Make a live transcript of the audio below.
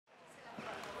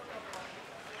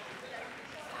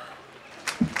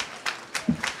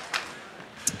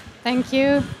Thank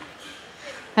you.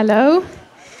 Hello.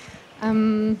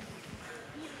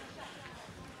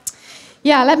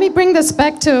 Yeah, let me bring this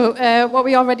back to what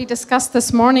we already discussed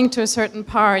this morning to a certain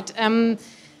part. A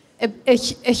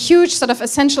huge sort of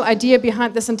essential idea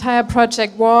behind this entire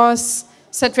project was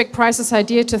Cedric Price's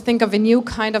idea to think of a new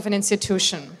kind of an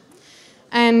institution.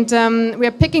 And we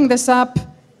are picking this up,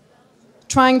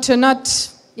 trying to not,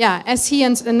 as he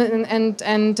and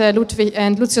Ludwig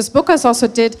and Lucius Buckers also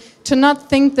did, to not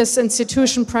think this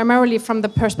institution primarily from the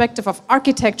perspective of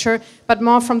architecture, but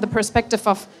more from the perspective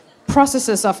of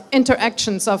processes, of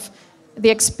interactions, of the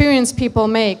experience people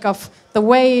make, of the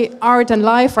way art and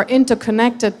life are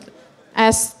interconnected,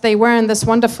 as they were in this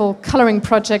wonderful coloring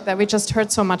project that we just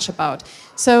heard so much about.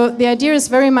 So the idea is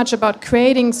very much about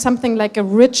creating something like a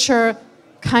richer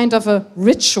kind of a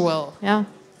ritual,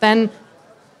 than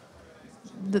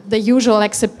the usual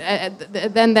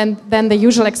than the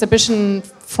usual exhibition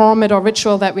format or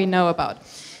ritual that we know about.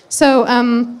 So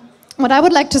what I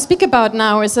would like to speak about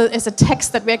now is a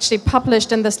text that we actually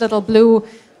published in this little blue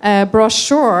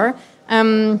brochure.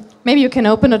 Maybe you can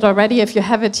open it already if you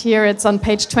have it here. It's on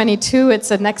page 22.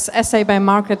 It's an essay by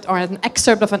Margaret, or an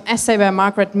excerpt of an essay by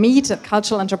Margaret Mead, a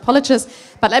cultural anthropologist.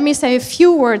 But let me say a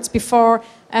few words before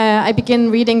I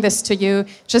begin reading this to you.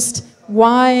 Just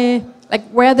why,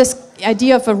 where this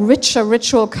idea of a richer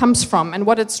ritual comes from and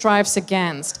what it strives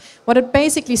against. What it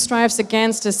basically strives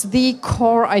against is the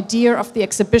core idea of the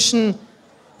exhibition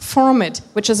format,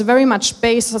 which is very much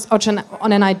based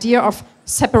on an idea of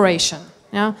separation.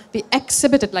 The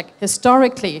exhibited,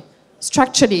 historically,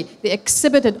 structurally, the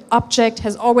exhibited object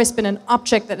has always been an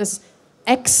object that is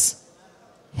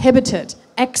exhibited,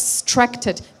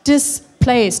 extracted,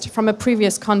 displaced from a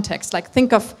previous context.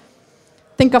 Think of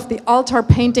the altar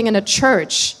painting in a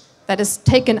church that is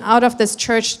taken out of this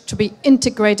church to be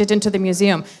integrated into the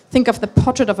museum. Think of the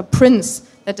portrait of a prince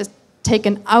that is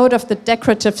taken out of the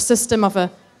decorative system of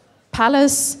a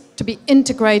palace to be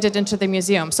integrated into the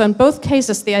museum. So in both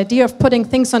cases, the idea of putting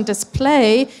things on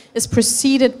display is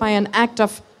preceded by an act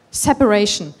of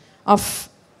separation, of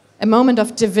a moment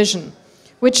of division,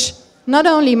 which not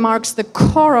only marks the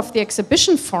core of the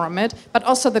exhibition format, but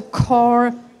also the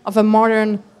core of a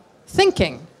modern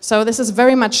thinking. So this is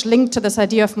very much linked to this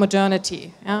idea of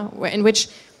modernity, in which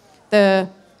a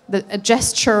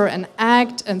gesture, an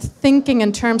act, and thinking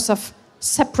in terms of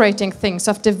separating things,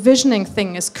 of divisioning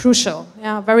things is crucial,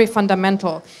 very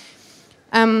fundamental.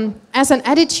 As an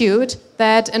attitude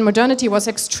that in modernity was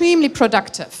extremely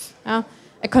productive.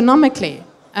 Economically,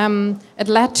 it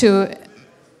led to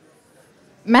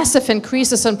massive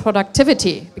increases in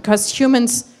productivity because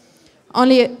humans,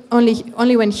 only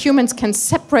when humans can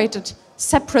separate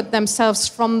themselves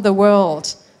from the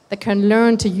world, they can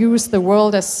learn to use the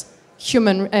world as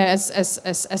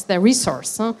their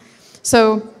resource.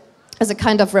 So, as a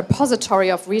kind of repository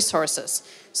of resources.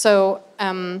 So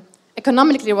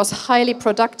economically it was highly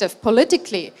productive.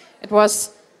 Politically it was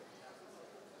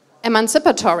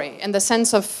emancipatory in the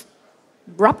sense of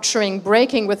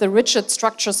breaking with the rigid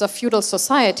structures of feudal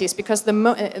societies, because the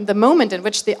moment in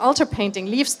which the altar painting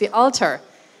leaves the altar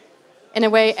in a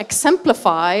way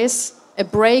exemplifies a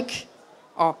break,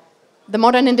 or the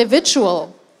modern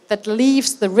individual that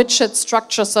leaves the rigid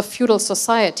structures of feudal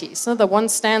societies. So the one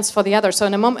stands for the other. So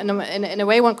in a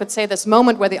way, one could say this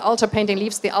moment where the altar painting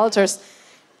leaves the altars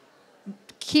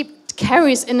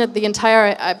carries in it the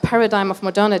entire paradigm of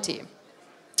modernity.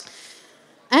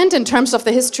 And in terms of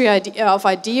the history of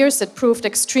ideas, it proved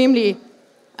extremely.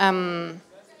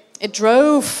 It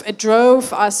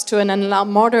drove us to a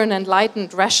modern,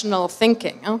 enlightened, rational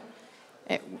thinking.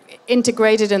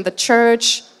 Integrated in the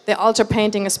church, the altar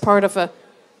painting is part of a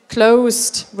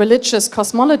closed religious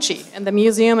cosmology. In the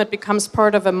museum, it becomes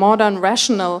part of a modern,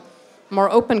 rational,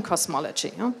 more open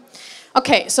cosmology.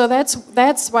 Okay, so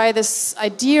that's why this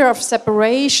idea of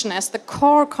separation as the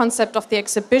core concept of the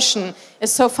exhibition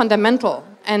is so fundamental.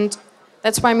 And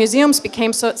that's why museums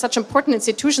became such important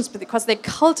institutions, because they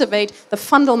cultivate the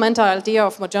fundamental idea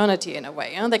of modernity in a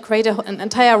way. They create an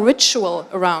entire ritual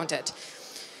around it.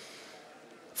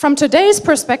 From today's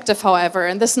perspective, however,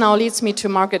 and this now leads me to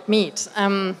Margaret Mead,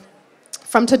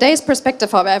 from today's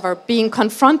perspective, however, being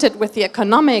confronted with the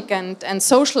economic and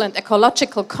social and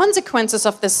ecological consequences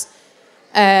of this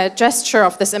gesture,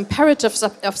 of this imperative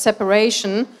of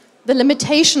separation, the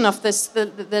limitation of this,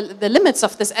 the limits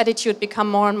of this attitude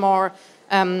become more and more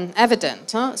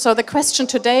evident. So the question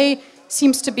today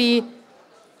seems to be,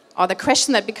 or the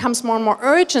question that becomes more and more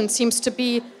urgent seems to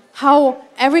be, how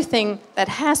everything that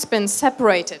has been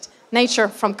separated, nature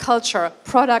from culture,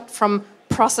 product from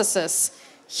processes,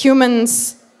 human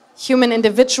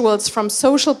individuals from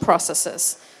social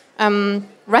processes,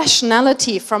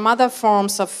 rationality from other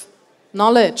forms of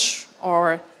knowledge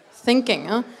or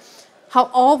thinking, how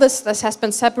all this has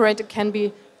been separated can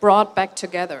be brought back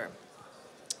together.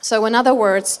 So in other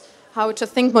words, how to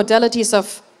think modalities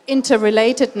of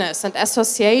interrelatedness and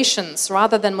associations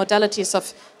rather than modalities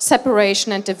of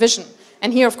separation and division.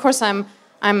 And here, of course, I'm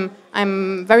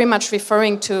very much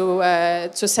referring to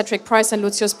Cedric Price and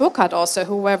Lucius Burckhardt also,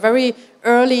 who were very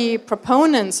early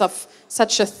proponents of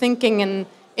such a thinking in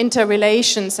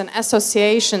interrelations and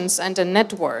associations and in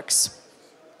networks.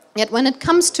 Yet when it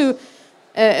comes to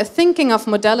thinking of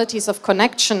modalities of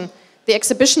connection, the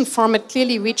exhibition format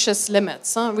clearly reaches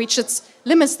limits, reaches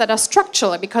limits that are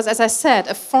structural, because as I said,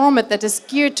 a format that is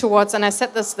geared towards, and I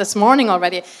said this morning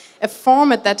already, a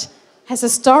format that has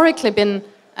historically been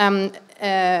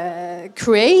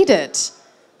created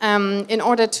in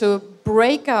order to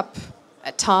break up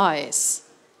ties,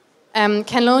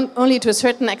 can only to a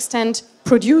certain extent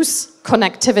produce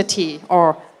connectivity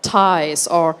or ties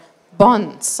or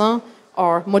bonds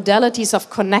or modalities of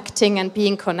connecting and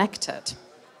being connected.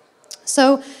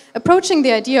 So, approaching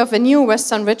the idea of a new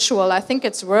Western ritual, I think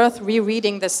it's worth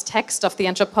rereading this text of the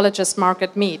anthropologist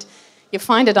Margaret Mead. You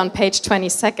find it on page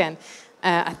 22nd,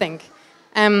 I think.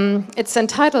 It's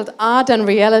entitled Art and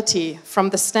Reality from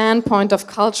the Standpoint of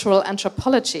Cultural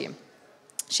Anthropology.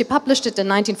 She published it in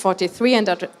 1943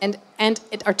 and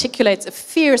it articulates a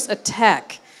fierce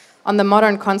attack on the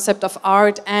modern concept of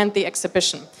art and the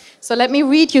exhibition. So let me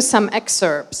read you some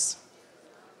excerpts.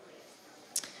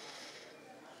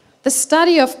 The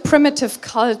study of primitive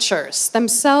cultures,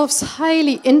 themselves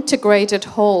highly integrated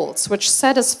wholes which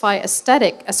satisfy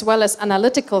aesthetic as well as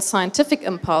analytical scientific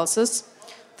impulses,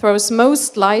 throws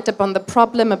most light upon the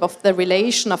problem of the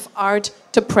relation of art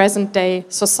to present-day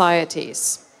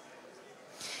societies.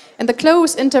 In the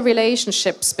close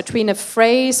interrelationships between a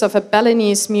phrase of a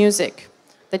Balinese music,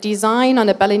 the design on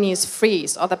a Balinese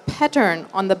frieze, or the pattern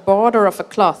on the border of a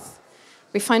cloth,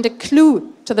 we find a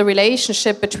clue to the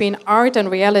relationship between art and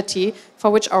reality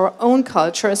for which our own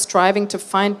culture is striving to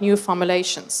find new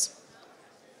formulations.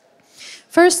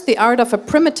 First, the art of a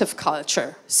primitive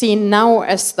culture, seen now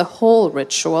as the whole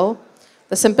ritual,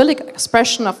 the symbolic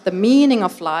expression of the meaning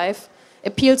of life,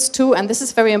 appeals to, and this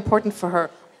is very important for her,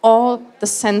 all the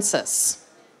senses.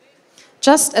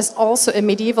 Just as also a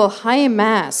medieval high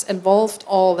mass involved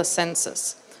all the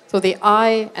senses, through the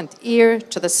eye and ear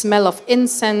to the smell of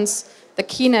incense, the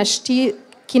kinesthesia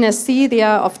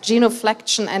of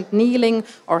genuflection and kneeling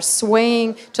or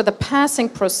swaying, to the passing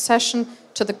procession,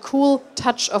 to the cool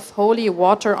touch of holy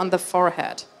water on the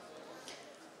forehead.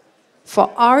 For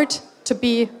art to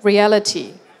be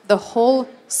reality, the whole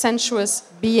sensuous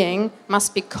being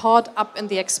must be caught up in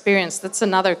the experience. That's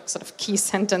another sort of key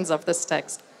sentence of this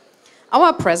text.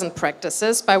 Our present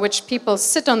practices, by which people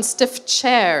sit on stiff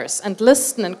chairs and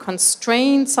listen in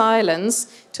constrained silence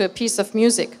to a piece of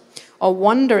music, or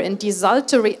wander in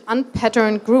desultory,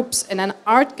 unpatterned groups in an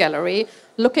art gallery,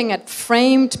 looking at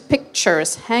framed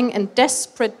pictures, hang in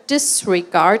desperate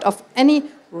disregard of any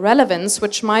relevance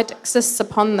which might exist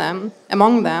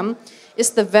among them, is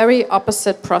the very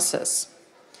opposite process.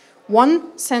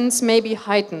 One sense may be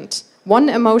heightened, one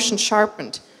emotion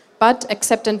sharpened, but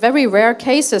except in very rare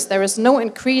cases, there is no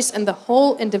increase in the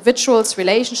whole individual's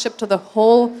relationship to the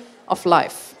whole of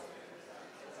life.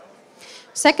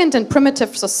 Second, in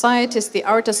primitive societies, the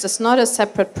artist is not a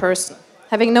separate person,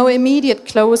 having no immediate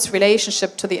close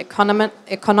relationship to the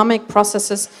economic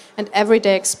processes and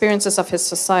everyday experiences of his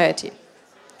society.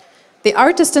 The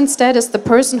artist instead is the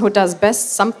person who does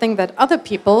best something that other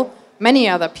people, many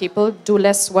other people, do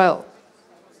less well.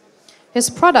 His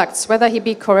products, whether he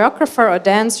be choreographer or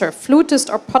dancer, flutist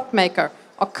or potmaker,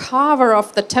 or carver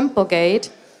of the temple gate,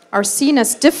 are seen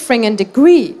as differing in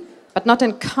degree, but not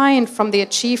in kind, from the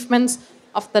achievements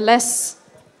of the less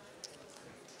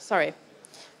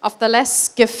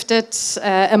gifted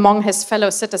among his fellow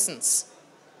citizens.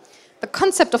 The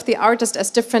concept of the artist as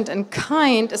different in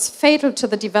kind is fatal to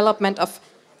the development of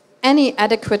any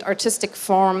adequate artistic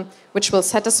form which will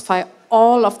satisfy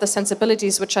all of the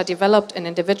sensibilities which are developed in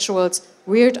individuals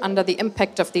reared under the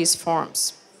impact of these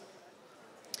forms.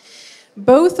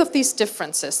 Both of these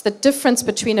differences, the difference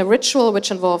between a ritual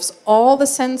which involves all the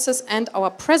senses and our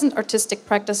present artistic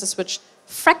practices which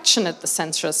fractionate the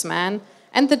sensuous man,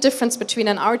 and the difference between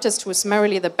an artist who is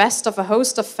merely the best of a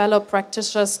host of fellow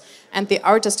practitioners and the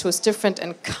artist who is different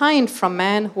in kind from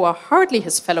men who are hardly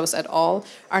his fellows at all,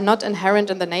 are not inherent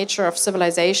in the nature of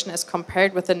civilization as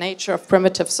compared with the nature of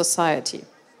primitive society.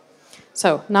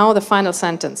 So, now the final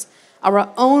sentence. Our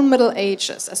own Middle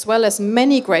Ages, as well as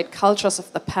many great cultures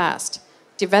of the past,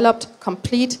 developed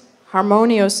complete,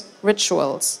 harmonious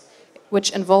rituals, which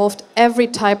involved every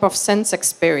type of sense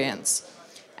experience.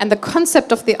 And the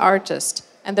concept of the artist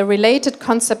and the related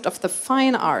concept of the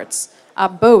fine arts are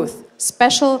both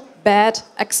special bad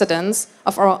accidents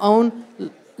of our own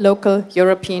local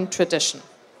European tradition.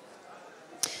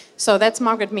 So that's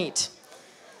Margaret Mead.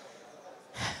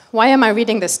 Why am I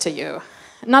reading this to you?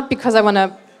 Not because I want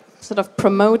to sort of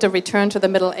promote a return to the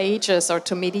Middle Ages or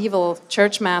to medieval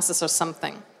church masses or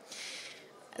something.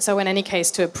 So in any case,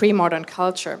 to a pre-modern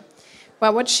culture.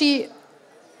 But what she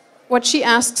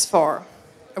asks for,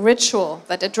 a ritual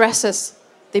that addresses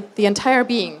the entire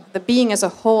being, the being as a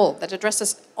whole, that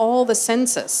addresses all the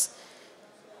senses,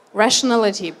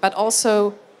 rationality, but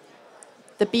also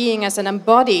the being as an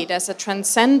embodied, as a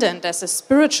transcendent, as a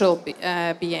spiritual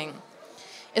being,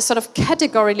 is sort of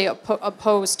categorically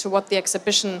opposed to what the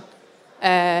exhibition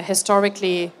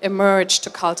historically emerged to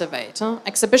cultivate.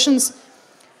 Exhibitions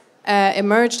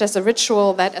emerged as a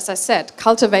ritual that, as I said,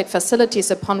 cultivate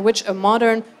facilities upon which a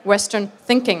modern Western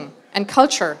thinking and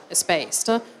culture is based.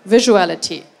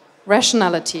 Visuality,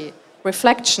 rationality,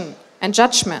 reflection, and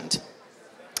judgment.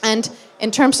 And in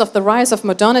terms of the rise of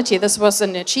modernity, this was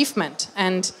an achievement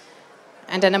and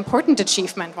an important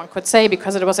achievement, one could say,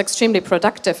 because it was extremely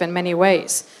productive in many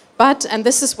ways. But, and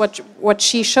this is what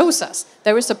she shows us,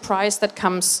 there is a price that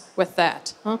comes with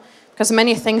that. Because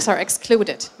many things are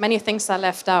excluded, many things are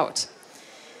left out.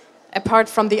 Apart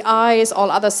from the eyes, all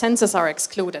other senses are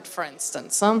excluded, for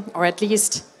instance, or at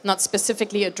least not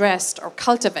specifically addressed or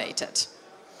cultivated.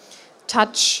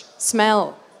 Touch,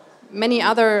 smell, many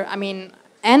other,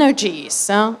 energies,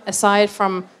 aside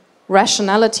from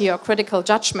rationality or critical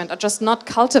judgment, are just not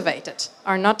cultivated,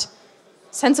 are not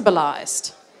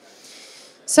sensibilized.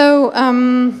 So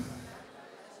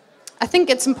I think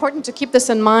it's important to keep this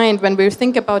in mind when we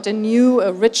think about a new,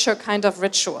 a richer kind of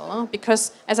ritual,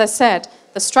 because, as I said,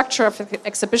 the structure of the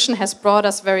exhibition has brought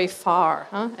us very far.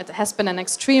 It has been an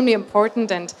extremely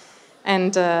important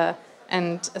and a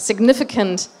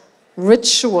significant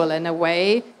ritual, in a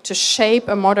way, to shape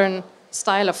a modern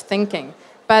style of thinking.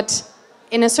 But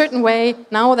in a certain way,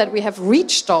 now that we have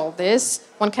reached all this,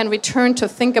 one can return to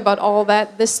think about all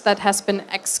that has been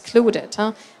excluded.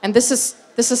 And this is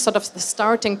sort of the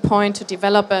starting point to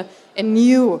develop a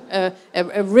new,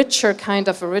 a richer kind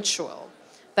of a ritual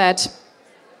that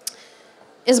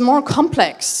is more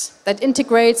complex, that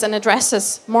integrates and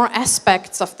addresses more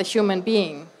aspects of the human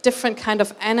being, different kind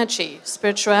of energy,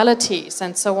 spiritualities,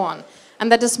 and so on,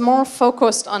 and that is more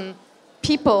focused on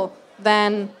people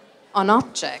than on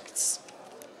objects.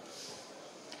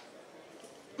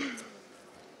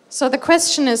 So the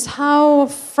question is how,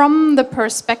 from the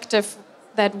perspective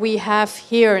that we have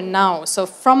here now, so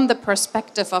from the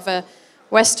perspective of a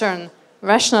Western,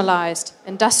 rationalized,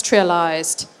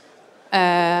 industrialized,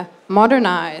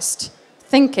 modernized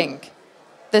thinking,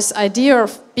 this idea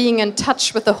of being in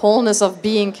touch with the wholeness of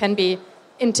being can be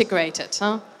integrated.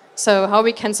 So how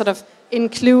we can sort of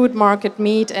include Margaret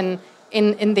Mead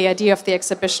in the idea of the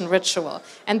exhibition ritual.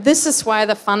 And this is why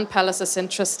the Fun Palace is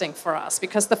interesting for us,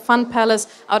 because the Fun Palace,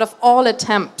 out of all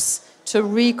attempts to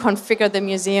reconfigure the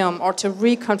museum or to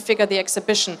reconfigure the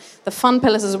exhibition, the Fun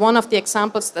Palace is one of the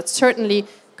examples that certainly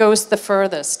goes the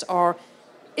furthest, or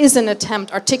is an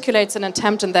attempt, articulates an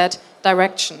attempt in that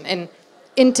direction, in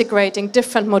integrating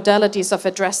different modalities of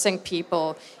addressing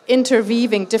people,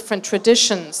 interweaving different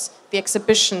traditions, the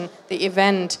exhibition, the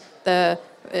event, the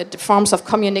forms of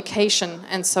communication,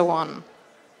 and so on.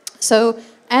 So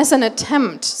as an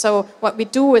attempt, so what we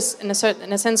do is, in a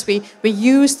sense, we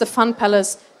use the Fun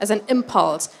Palace as an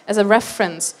impulse, as a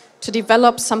reference, to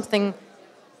develop something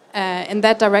in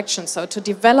that direction. So to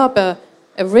develop a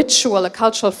ritual, a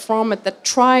cultural format that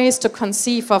tries to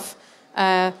conceive of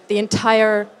the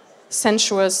entire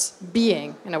sensuous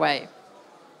being, in a way.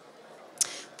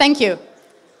 Thank you.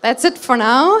 That's it for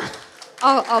now.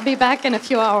 I'll be back in a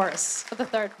few hours for the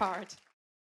third part.